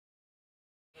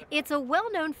It's a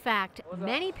well-known fact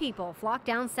many people flock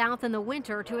down south in the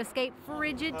winter to escape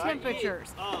frigid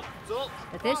temperatures.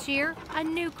 But this year, a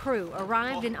new crew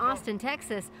arrived in Austin,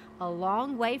 Texas, a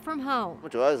long way from home.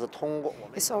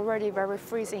 It's already very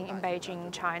freezing in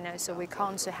Beijing, China, so we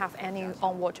can't have any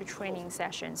on-water training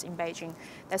sessions in Beijing.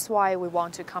 That's why we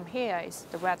want to come here.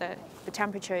 The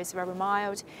temperature is very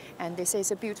mild, and this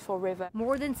is a beautiful river.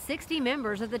 More than 60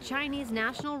 members of the Chinese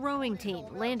national rowing team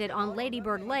landed on Lady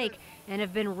Bird Lake and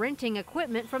have been renting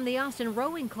equipment from the Austin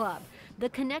Rowing Club. The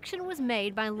connection was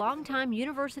made by longtime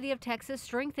University of Texas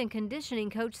strength and conditioning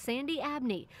coach Sandy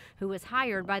Abney, who was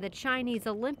hired by the Chinese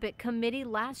Olympic Committee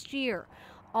last year.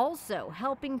 Also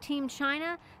helping Team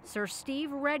China, Sir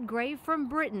Steve Redgrave from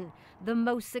Britain, the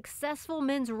most successful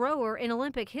men's rower in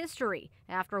Olympic history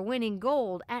after winning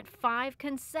gold at 5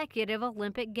 consecutive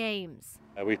Olympic Games.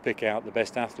 We pick out the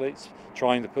best athletes,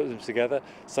 trying to put them together,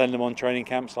 send them on training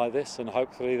camps like this, and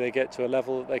hopefully they get to a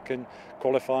level that they can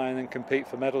qualify and then compete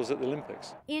for medals at the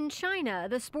Olympics. In China,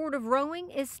 the sport of rowing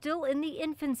is still in the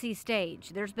infancy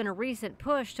stage. There's been a recent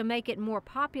push to make it more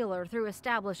popular through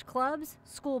established clubs,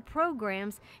 school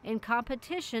programs, and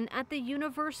competition at the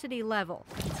university level.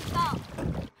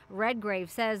 Redgrave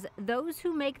says those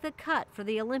who make the cut for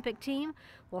the Olympic team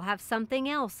will have something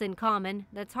else in common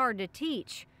that's hard to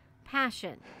teach: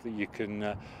 passion. You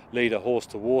can lead a horse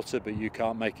to water, but you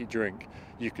can't make it drink.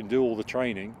 You can do all the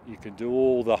training, you can do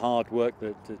all the hard work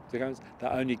that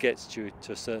only gets you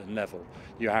to a certain level.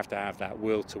 You have to have that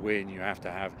will to win, you have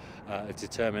to have a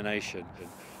determination,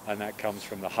 and that comes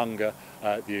from the hunger,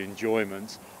 the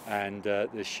enjoyment, and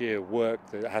the sheer work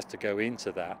that has to go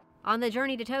into that. On the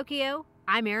journey to Tokyo,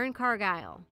 I'm Erin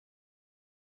Cargile.